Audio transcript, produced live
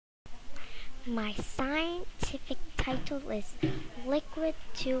My scientific title is Liquid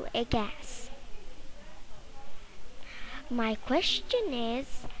to a Gas. My question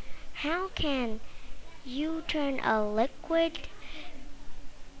is, how can you turn a liquid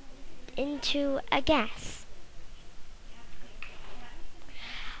into a gas?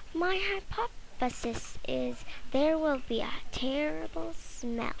 My hypothesis is there will be a terrible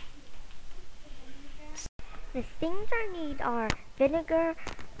smell. The things I need are vinegar,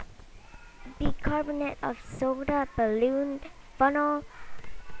 bicarbonate of soda, balloon, funnel,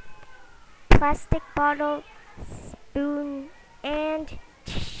 plastic bottle, spoon, and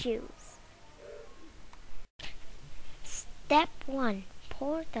tissues. Step 1.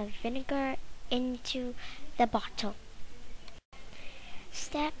 Pour the vinegar into the bottle.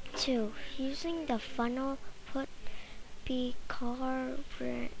 Step 2. Using the funnel, put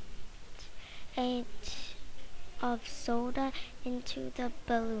bicarbonate of soda into the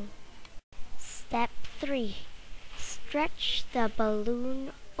balloon. Step 3. Stretch the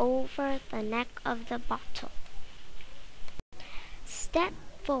balloon over the neck of the bottle. Step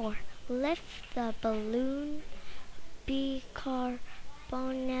 4. Lift the balloon, bicarbonate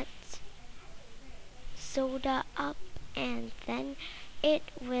soda up, and then it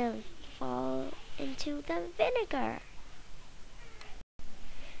will fall into the vinegar.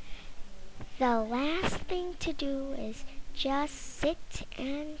 The last thing to do is just sit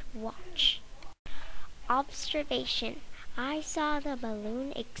and watch. Observation. I saw the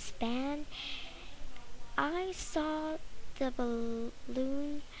balloon expand. I saw the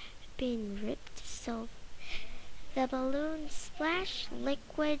balloon being ripped, so the balloon splashed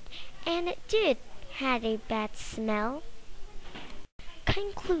liquid, and it did had a bad smell.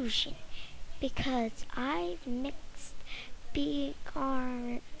 Conclusion. Because I've mixed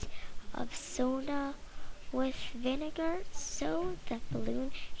bicarbonate of soda with vinegar, so the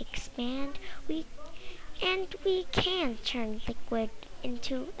balloon expand, we can turn liquid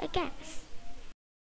into a gas.